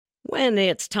When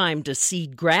it's time to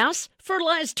seed grass,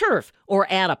 fertilize turf, or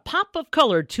add a pop of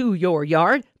color to your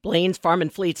yard, Blaine's Farm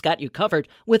and Fleet's got you covered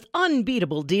with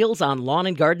unbeatable deals on lawn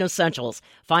and garden essentials.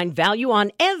 Find value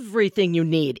on everything you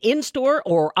need in-store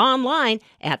or online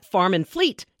at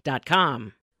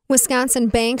farmandfleet.com. Wisconsin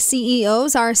bank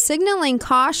CEOs are signaling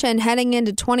caution heading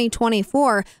into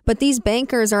 2024, but these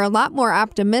bankers are a lot more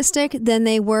optimistic than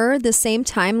they were the same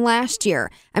time last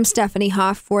year. I'm Stephanie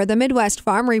Hoff for the Midwest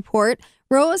Farm Report.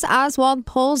 Rose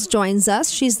Oswald-Poles joins us.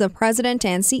 She's the president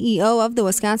and CEO of the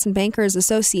Wisconsin Bankers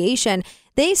Association.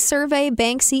 They survey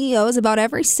bank CEOs about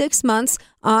every 6 months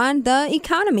on the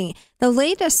economy. The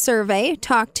latest survey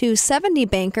talked to 70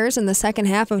 bankers in the second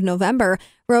half of November.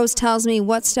 Rose tells me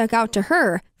what stuck out to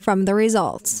her from the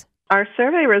results. Our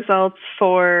survey results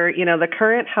for, the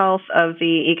current health of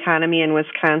the economy in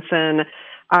Wisconsin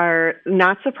are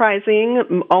not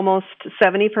surprising. Almost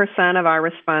 70% of our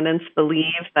respondents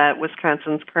believe that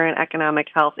Wisconsin's current economic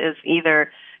health is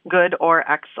either good or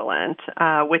excellent,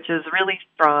 which is really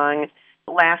strong.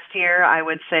 Last year, I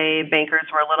would say bankers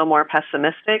were a little more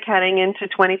pessimistic heading into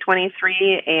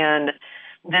 2023, and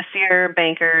this year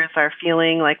bankers are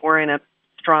feeling like we're in a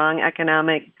strong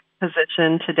economic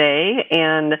position today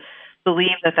and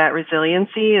believe that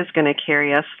resiliency is going to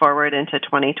carry us forward into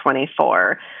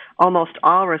 2024. Almost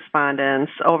all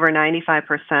respondents, over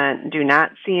 95%, do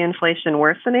not see inflation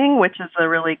worsening, which is a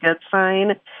really good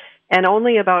sign. And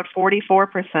only about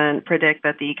 44% predict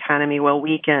that the economy will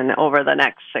weaken over the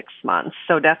next 6 months.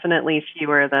 So definitely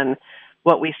fewer than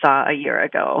what we saw a year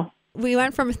ago. We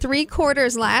went from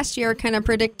 3/4 last year kind of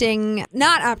predicting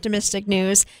not optimistic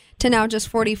news to now just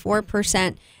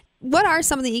 44%. What are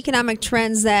some of the economic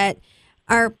trends that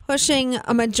are pushing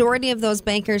a majority of those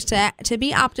bankers to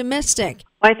be optimistic?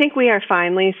 I think we are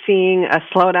finally seeing a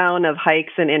slowdown of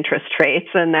hikes in interest rates,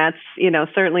 and that's,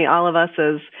 certainly all of us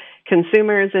as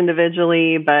consumers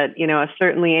individually, but,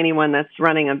 certainly anyone that's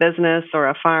running a business or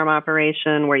a farm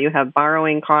operation where you have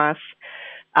borrowing costs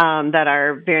that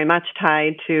are very much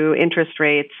tied to interest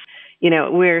rates.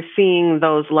 We're seeing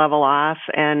those level off,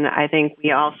 and I think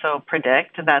we also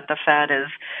predict that the Fed is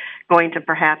going to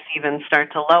perhaps even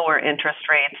start to lower interest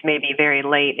rates maybe very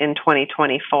late in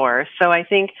 2024. So I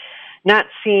think not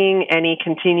seeing any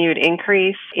continued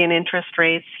increase in interest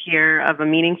rates here of a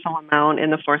meaningful amount in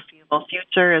the foreseeable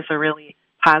future is a really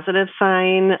positive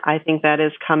sign. I think that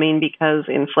is coming because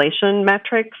inflation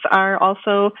metrics are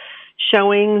also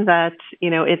showing that,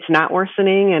 it's not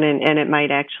worsening and it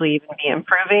might actually even be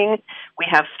improving. We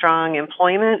have strong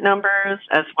employment numbers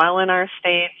as well in our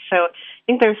state. So I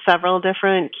think there's several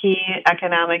different key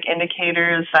economic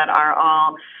indicators that are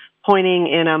all pointing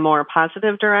in a more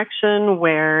positive direction,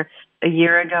 where a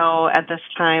year ago at this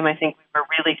time, I think we were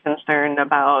really concerned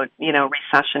about,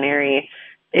 recessionary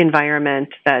environment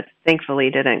that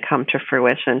thankfully didn't come to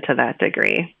fruition to that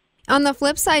degree. On the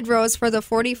flip side, Rose, for the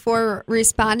 44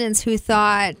 respondents who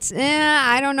thought,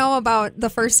 I don't know about the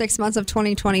first 6 months of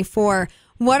 2024,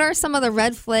 what are some of the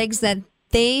red flags that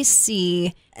they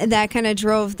see that kind of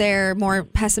drove their more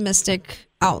pessimistic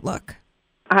outlook?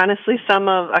 Honestly,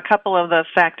 a couple of the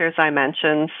factors I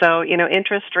mentioned. So,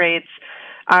 interest rates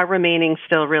are remaining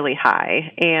still really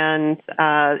high. And,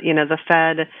 the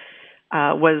Fed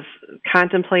was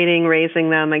contemplating raising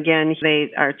them again.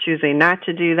 They are choosing not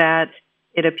to do that,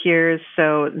 it appears.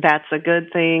 So that's a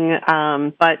good thing,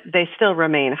 but they still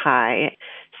remain high.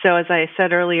 So as I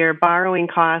said earlier, borrowing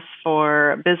costs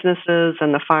for businesses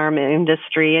and the farm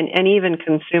industry and even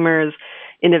consumers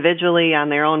individually on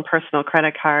their own personal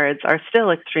credit cards are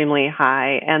still extremely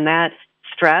high. And that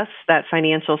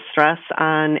financial stress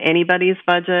on anybody's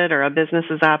budget or a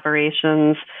business's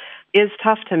operations is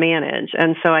tough to manage.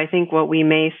 And so I think what we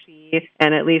may see,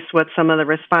 and at least what some of the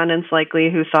respondents likely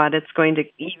who thought it's going to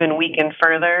even weaken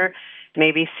further,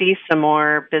 maybe see some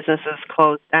more businesses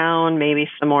close down, maybe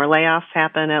some more layoffs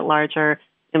happen at larger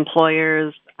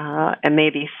employers, and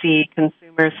maybe see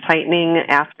consumers tightening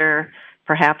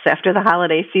perhaps after the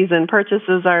holiday season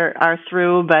purchases are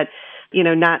through, but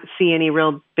not see any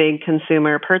real big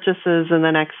consumer purchases in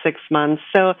the next 6 months.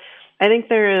 So I think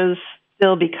there is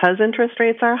still, because interest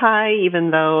rates are high, even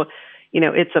though,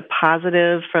 it's a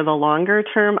positive for the longer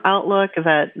term outlook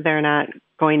that they're not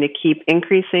going to keep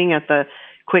increasing at the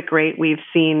quick rate we've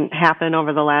seen happen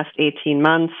over the last 18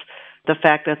 months. The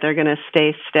fact that they're going to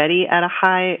stay steady at a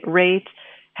high rate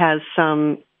has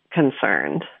some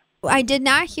concern. I did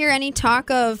not hear any talk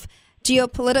of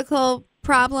geopolitical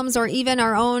problems or even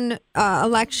our own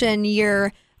election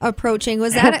year approaching.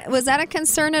 Was that a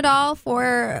concern at all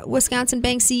for Wisconsin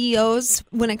bank CEOs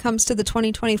when it comes to the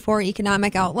 2024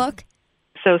 economic outlook?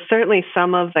 So certainly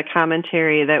some of the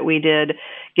commentary that we did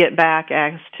get back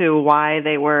as to why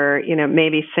they were,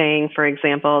 maybe saying, for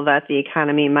example, that the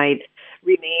economy might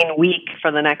remain weak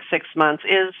for the next 6 months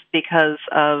is because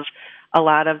of a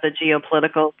lot of the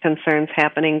geopolitical concerns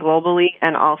happening globally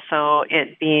and also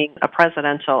it being a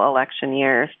presidential election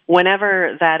year.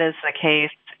 Whenever that is the case,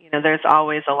 there's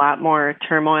always a lot more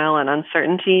turmoil and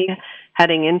uncertainty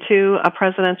heading into a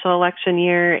presidential election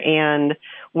year, and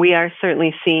we are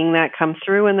certainly seeing that come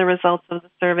through in the results of the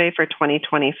survey for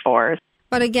 2024.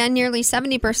 But again, nearly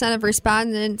 70% of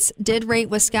respondents did rate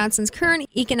Wisconsin's current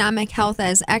economic health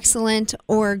as excellent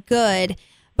or good.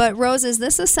 But Rose, is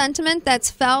this a sentiment that's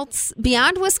felt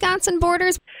beyond Wisconsin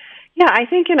borders? Yeah, I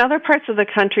think in other parts of the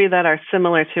country that are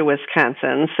similar to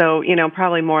Wisconsin, so,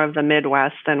 probably more of the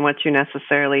Midwest than what you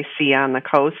necessarily see on the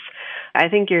coast, I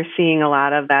think you're seeing a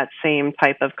lot of that same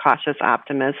type of cautious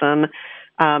optimism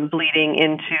bleeding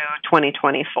into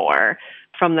 2024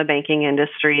 from the banking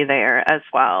industry there as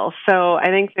well. So I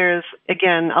think there's,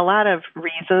 again, a lot of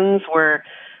reasons where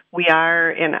we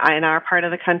are in our part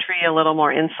of the country a little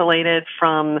more insulated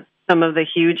from some of the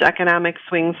huge economic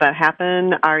swings that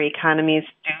happen. Our economies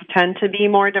do tend to be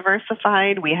more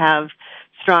diversified. We have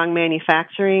strong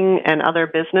manufacturing and other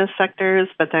business sectors,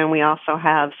 but then we also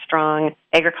have strong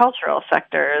agricultural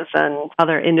sectors and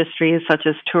other industries such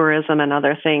as tourism and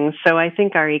other things. So I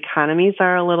think our economies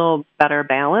are a little better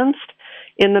balanced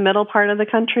in the middle part of the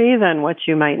country than what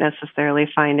you might necessarily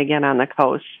find again on the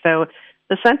coast. So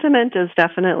the sentiment is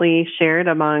definitely shared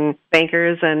among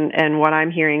bankers and what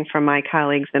I'm hearing from my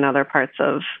colleagues in other parts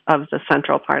of the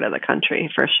central part of the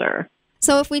country, for sure.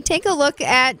 So if we take a look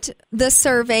at the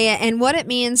survey and what it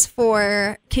means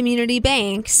for community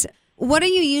banks, what are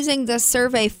you using the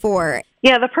survey for?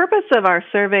 Yeah, the purpose of our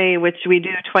survey, which we do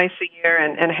twice a year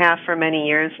and have for many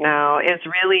years now, is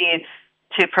really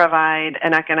to provide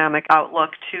an economic outlook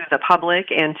to the public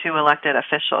and to elected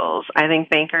officials. I think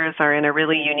bankers are in a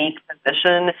really unique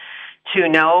position to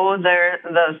know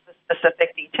the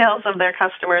specific details of their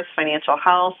customers' financial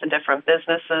health, the different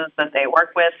businesses that they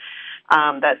work with,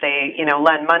 that they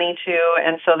lend money to.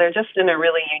 And so they're just in a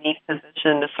really unique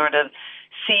position to sort of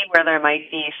see where there might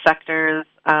be sectors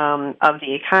of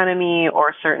the economy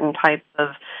or certain types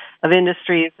of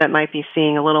industries that might be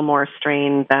seeing a little more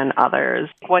strain than others.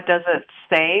 What does it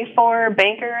say for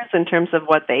bankers in terms of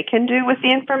what they can do with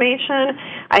the information?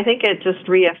 I think it just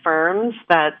reaffirms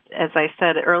that, as I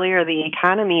said earlier, the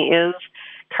economy is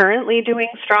currently doing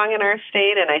strong in our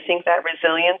state, and I think that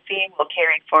resiliency will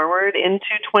carry forward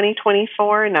into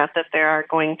 2024. Not that there are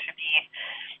going to be,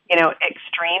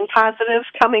 extreme positives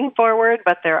coming forward,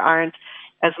 but there aren't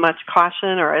as much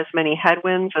caution or as many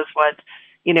headwinds as what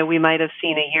we might have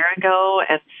seen a year ago,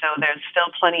 and so there's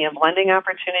still plenty of lending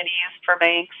opportunities for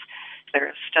banks.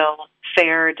 There's still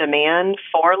fair demand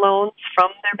for loans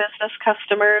from their business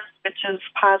customers, which is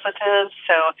positive.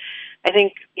 So I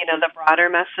think, the broader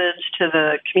message to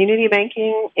the community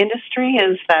banking industry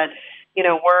is that,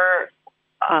 we're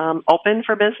open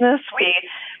for business.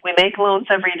 We make loans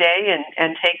every day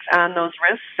and take on those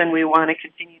risks, and we want to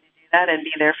continue to do that and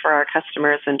be there for our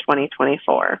customers in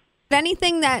 2024.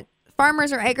 Anything that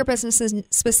farmers or agribusinesses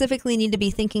specifically need to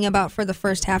be thinking about for the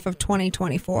first half of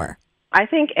 2024? I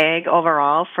think ag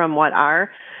overall, from what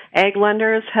our ag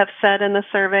lenders have said in the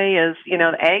survey, is,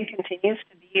 ag continues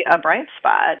to be a bright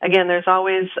spot. Again, there's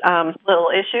always little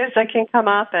issues that can come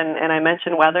up, and I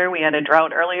mentioned weather. We had a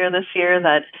drought earlier this year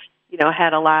that,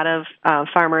 had a lot of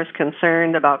farmers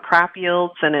concerned about crop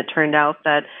yields, and it turned out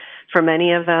that for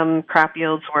many of them, crop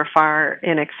yields were far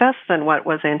in excess than what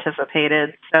was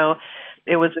anticipated. So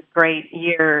it was a great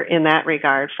year in that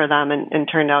regard for them and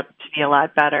turned out to be a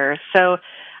lot better. So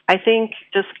I think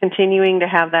just continuing to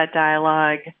have that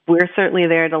dialogue, we're certainly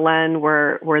there to lend.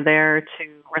 We're there to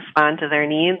respond to their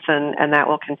needs, and that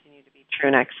will continue to be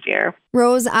true next year.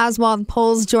 Rose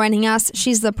Oswald-Poles joining us.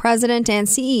 She's the president and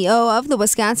CEO of the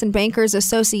Wisconsin Bankers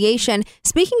Association,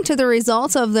 speaking to the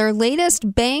results of their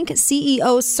latest bank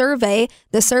CEO survey.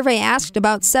 The survey asked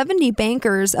about 70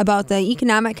 bankers about the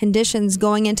economic conditions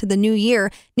going into the new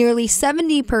year. Nearly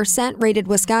 70% rated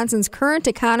Wisconsin's current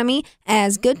economy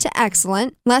as good to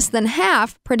excellent. Less than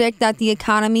half predict that the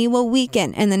economy will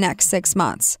weaken in the next 6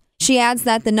 months. She adds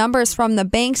that the numbers from the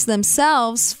banks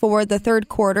themselves for the third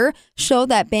quarter show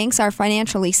that banks are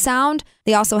financially sound.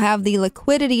 They also have the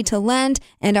liquidity to lend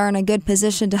and are in a good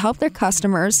position to help their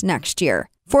customers next year.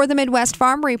 For the Midwest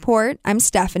Farm Report, I'm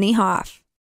Stephanie Hoff.